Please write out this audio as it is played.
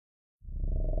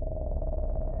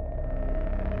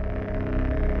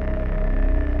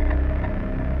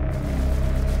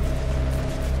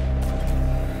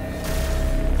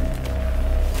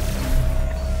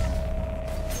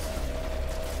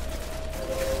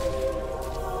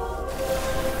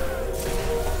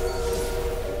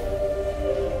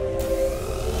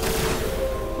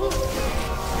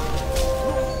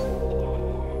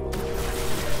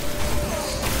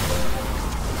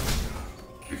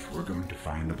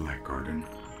Black Garden,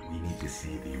 we need to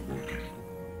see the Awoken.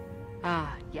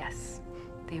 Ah, yes.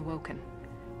 The Awoken.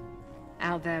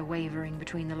 Out there wavering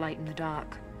between the light and the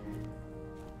dark.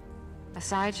 A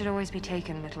side should always be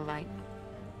taken, little light.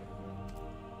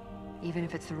 Even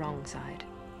if it's the wrong side.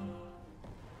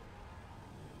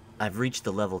 I've reached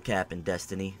the level cap in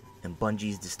Destiny, and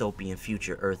Bungie's dystopian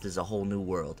future Earth is a whole new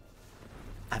world.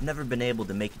 I've never been able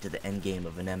to make it to the endgame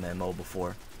of an MMO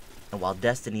before, and while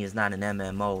Destiny is not an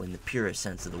MMO in the purest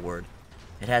sense of the word,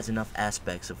 it has enough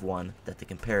aspects of one that the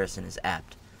comparison is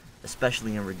apt,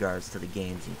 especially in regards to the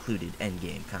game's included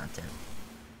endgame content.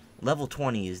 Level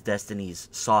 20 is Destiny's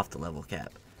soft level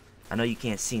cap. I know you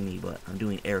can't see me, but I'm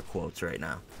doing air quotes right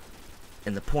now.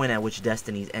 And the point at which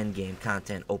Destiny's endgame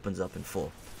content opens up in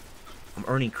full. I'm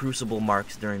earning Crucible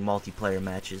marks during multiplayer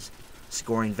matches,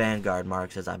 scoring Vanguard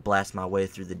marks as I blast my way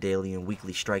through the daily and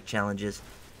weekly strike challenges,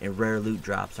 and rare loot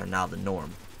drops are now the norm.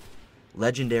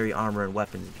 Legendary armor and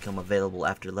weapons become available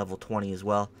after level 20 as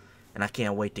well, and I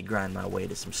can't wait to grind my way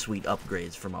to some sweet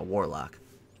upgrades for my Warlock.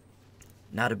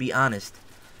 Now, to be honest,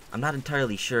 I'm not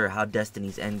entirely sure how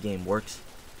Destiny's endgame works.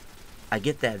 I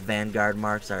get that Vanguard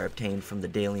marks are obtained from the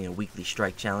daily and weekly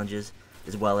strike challenges,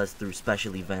 as well as through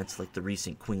special events like the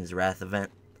recent Queen's Wrath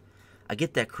event. I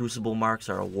get that Crucible marks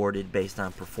are awarded based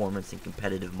on performance in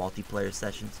competitive multiplayer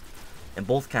sessions, and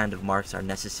both kind of marks are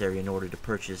necessary in order to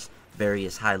purchase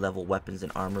various high-level weapons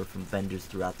and armor from vendors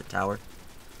throughout the tower.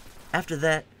 After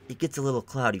that, it gets a little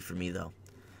cloudy for me though.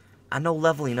 I know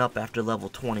leveling up after level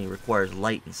 20 requires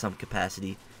light in some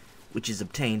capacity, which is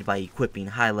obtained by equipping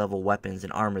high-level weapons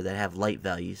and armor that have light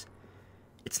values.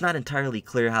 It's not entirely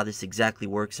clear how this exactly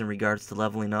works in regards to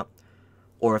leveling up,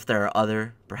 or if there are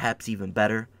other, perhaps even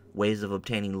better, ways of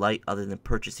obtaining light other than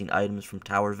purchasing items from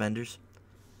tower vendors.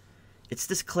 It's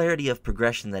this clarity of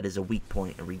progression that is a weak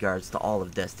point in regards to all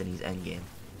of Destiny's endgame.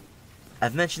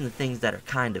 I've mentioned the things that are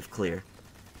kind of clear,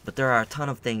 but there are a ton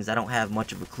of things I don't have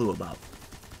much of a clue about.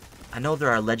 I know there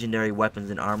are legendary weapons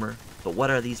and armor, but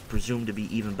what are these presumed to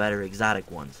be even better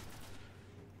exotic ones?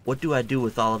 What do I do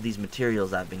with all of these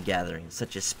materials I've been gathering,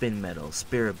 such as spin metal,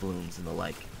 spirit blooms, and the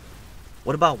like?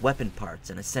 What about weapon parts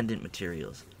and ascendant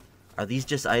materials? Are these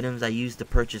just items I use to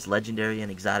purchase legendary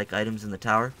and exotic items in the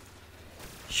tower?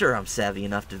 Sure, I'm savvy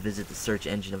enough to visit the search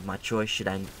engine of my choice should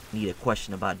I need a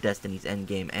question about Destiny's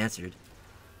endgame answered,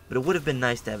 but it would have been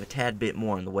nice to have a tad bit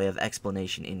more in the way of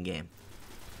explanation in-game.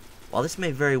 While this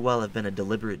may very well have been a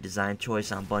deliberate design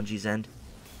choice on Bungie's end,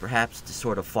 perhaps to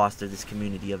sort of foster this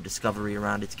community of discovery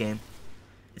around its game,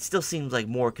 it still seems like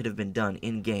more could have been done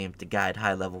in-game to guide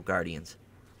high-level Guardians.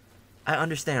 I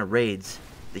understand raids,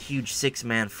 the huge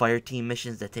 6-man fire team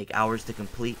missions that take hours to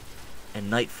complete, and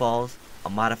Nightfalls, a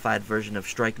modified version of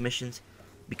strike missions,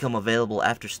 become available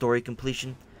after story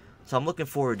completion, so I'm looking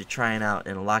forward to trying out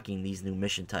and unlocking these new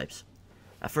mission types.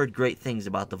 I've heard great things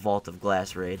about the Vault of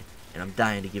Glass raid, and I'm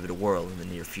dying to give it a whirl in the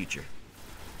near future.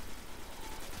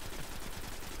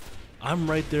 I'm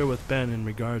right there with Ben in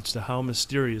regards to how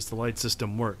mysterious the light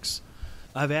system works.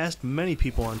 I've asked many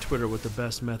people on Twitter what the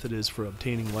best method is for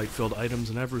obtaining light-filled items,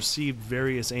 and I've received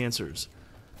various answers.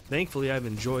 Thankfully, I've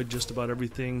enjoyed just about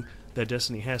everything that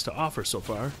Destiny has to offer so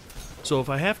far, so if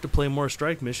I have to play more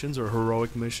strike missions or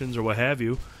heroic missions or what have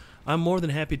you, I'm more than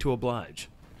happy to oblige.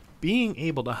 Being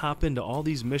able to hop into all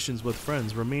these missions with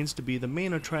friends remains to be the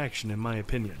main attraction in my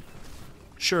opinion.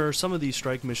 Sure, some of these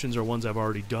strike missions are ones I've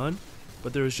already done,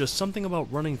 but there is just something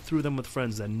about running through them with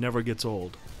friends that never gets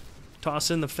old.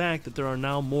 Toss in the fact that there are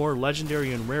now more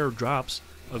legendary and rare drops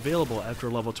available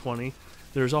after level 20,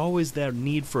 there's always that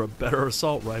need for a better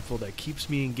assault rifle that keeps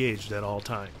me engaged at all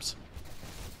times.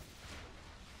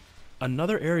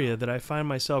 Another area that I find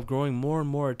myself growing more and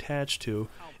more attached to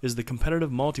is the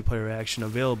competitive multiplayer action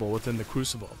available within the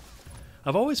Crucible.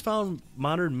 I've always found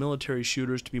modern military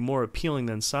shooters to be more appealing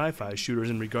than sci-fi shooters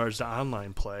in regards to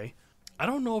online play. I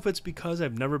don't know if it's because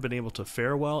I've never been able to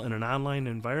fare well in an online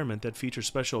environment that features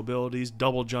special abilities,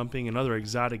 double jumping, and other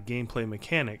exotic gameplay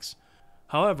mechanics.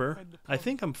 However, I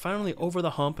think I'm finally over the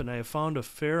hump and I have found a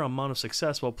fair amount of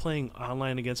success while playing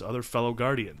online against other fellow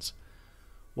Guardians.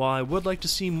 While I would like to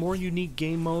see more unique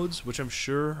game modes, which I'm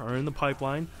sure are in the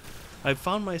pipeline, I've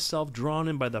found myself drawn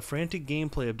in by the frantic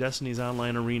gameplay of Destiny's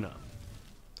online arena.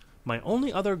 My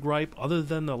only other gripe other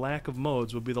than the lack of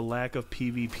modes would be the lack of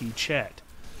PvP chat.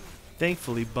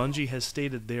 Thankfully, Bungie has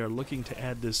stated they are looking to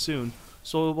add this soon,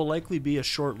 so it will likely be a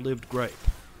short-lived gripe.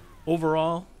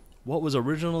 Overall, what was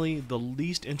originally the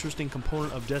least interesting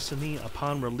component of Destiny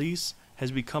upon release has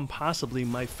become possibly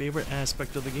my favorite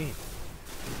aspect of the game.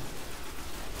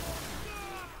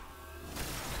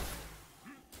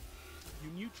 You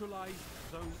neutralize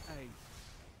Zone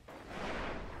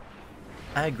A.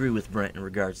 I agree with Brent in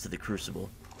regards to the Crucible.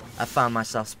 I found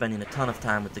myself spending a ton of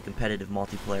time with the competitive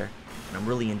multiplayer, and I'm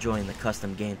really enjoying the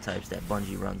custom game types that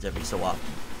Bungie runs every so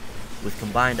often, with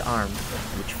Combined Arms,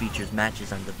 which features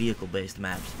matches on the vehicle-based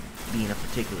maps, being a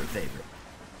particular favorite.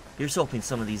 Here's hoping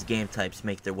some of these game types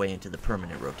make their way into the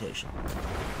permanent rotation.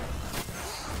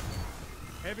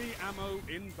 Heavy ammo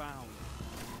inbound.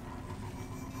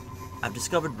 I've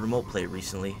discovered remote play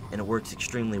recently, and it works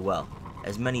extremely well,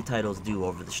 as many titles do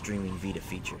over the streaming Vita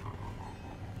feature.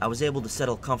 I was able to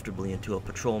settle comfortably into a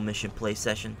patrol mission play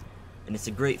session, and it's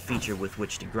a great feature with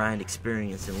which to grind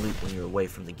experience and loot when you're away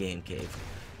from the game cave.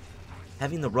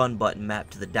 Having the run button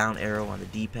mapped to the down arrow on the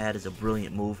D-pad is a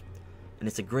brilliant move, and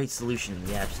it's a great solution in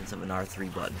the absence of an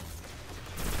R3 button.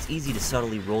 It's easy to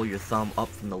subtly roll your thumb up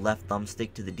from the left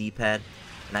thumbstick to the D-pad,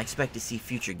 and I expect to see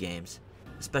future games,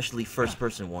 especially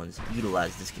first-person ones,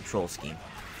 utilize this control scheme.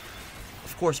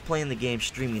 Of course, playing the game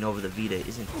streaming over the Vita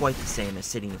isn't quite the same as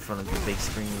sitting in front of your big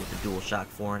screen with the DualShock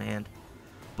 4 in hand,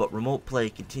 but remote play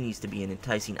continues to be an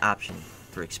enticing option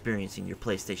for experiencing your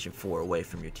PlayStation 4 away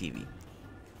from your TV.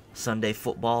 Sunday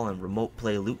football and remote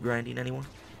play loot grinding, anyone?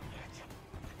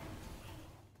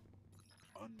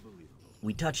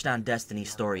 We touched on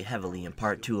Destiny's story heavily in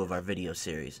part 2 of our video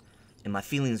series, and my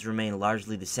feelings remain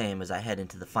largely the same as I head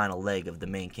into the final leg of the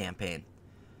main campaign.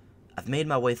 I've made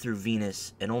my way through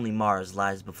Venus, and only Mars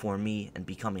lies before me and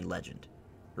becoming legend.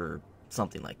 Or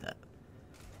something like that.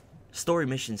 Story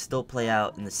missions still play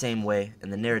out in the same way,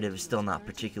 and the narrative is still not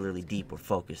particularly deep or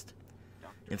focused.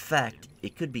 In fact,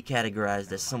 it could be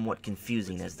categorized as somewhat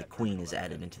confusing as the Queen is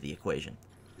added into the equation.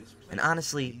 And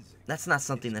honestly, that's not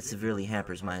something that severely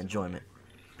hampers my enjoyment,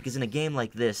 because in a game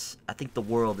like this, I think the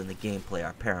world and the gameplay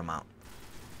are paramount.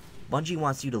 Bungie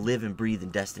wants you to live and breathe in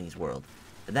Destiny's world,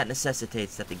 and that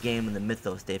necessitates that the game and the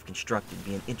mythos they've constructed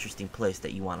be an interesting place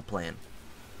that you want to play in.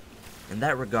 In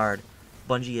that regard,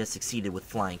 Bungie has succeeded with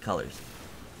flying colors.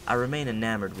 I remain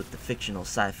enamored with the fictional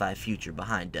sci-fi future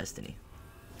behind Destiny.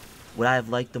 Would I have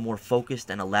liked a more focused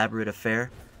and elaborate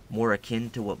affair, more akin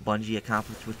to what Bungie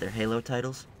accomplished with their Halo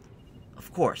titles?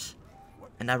 Of course,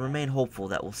 and I remain hopeful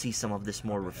that we'll see some of this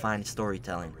more refined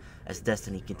storytelling as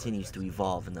Destiny continues to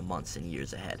evolve in the months and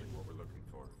years ahead.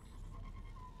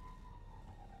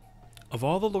 Of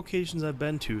all the locations I've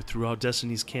been to throughout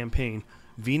Destiny's campaign,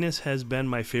 Venus has been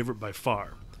my favorite by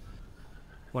far.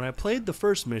 When I played the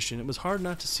first mission, it was hard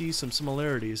not to see some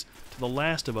similarities to The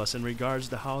Last of Us in regards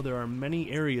to how there are many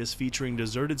areas featuring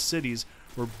deserted cities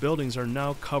where buildings are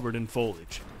now covered in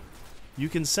foliage. You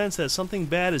can sense that something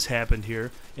bad has happened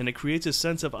here, and it creates a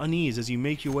sense of unease as you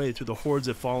make your way through the hordes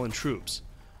of fallen troops.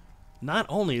 Not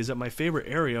only is it my favorite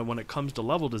area when it comes to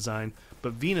level design,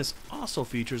 but Venus also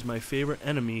features my favorite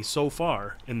enemy so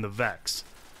far in the Vex.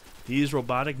 These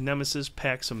robotic nemesis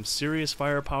pack some serious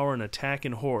firepower and attack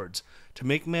in hordes. To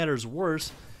make matters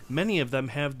worse, many of them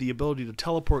have the ability to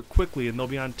teleport quickly, and they'll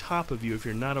be on top of you if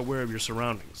you're not aware of your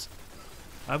surroundings.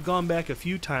 I've gone back a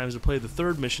few times to play the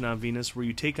third mission on Venus, where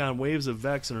you take on waves of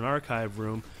Vex in an archive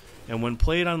room, and when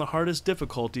played on the hardest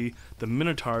difficulty, the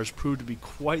Minotaurs prove to be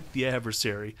quite the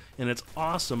adversary, and it's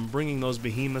awesome bringing those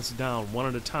behemoths down one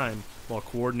at a time while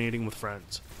coordinating with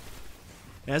friends.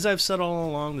 As I've said all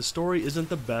along, the story isn't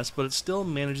the best, but it still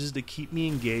manages to keep me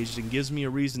engaged and gives me a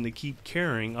reason to keep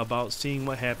caring about seeing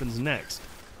what happens next.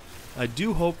 I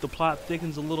do hope the plot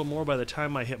thickens a little more by the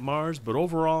time I hit Mars, but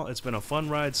overall it's been a fun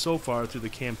ride so far through the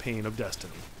campaign of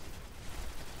Destiny.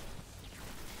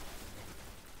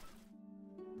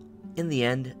 In the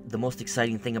end, the most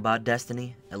exciting thing about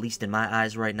Destiny, at least in my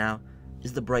eyes right now,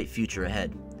 is the bright future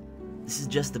ahead. This is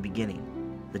just the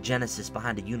beginning, the genesis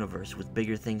behind a universe with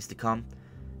bigger things to come,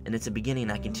 and it's a beginning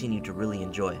I continue to really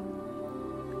enjoy.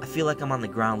 I feel like I'm on the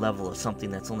ground level of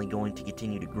something that's only going to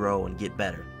continue to grow and get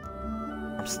better.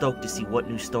 I'm stoked to see what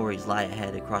new stories lie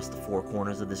ahead across the four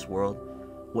corners of this world,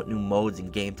 what new modes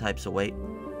and game types await,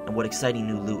 and what exciting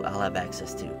new loot I'll have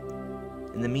access to.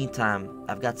 In the meantime,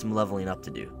 I've got some leveling up to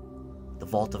do. The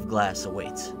Vault of Glass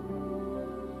awaits.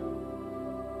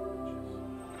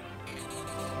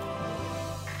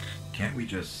 Can't we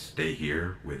just stay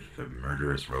here with the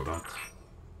murderous robots?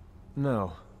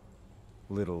 No,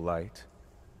 little light.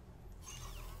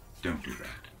 Don't do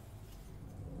that.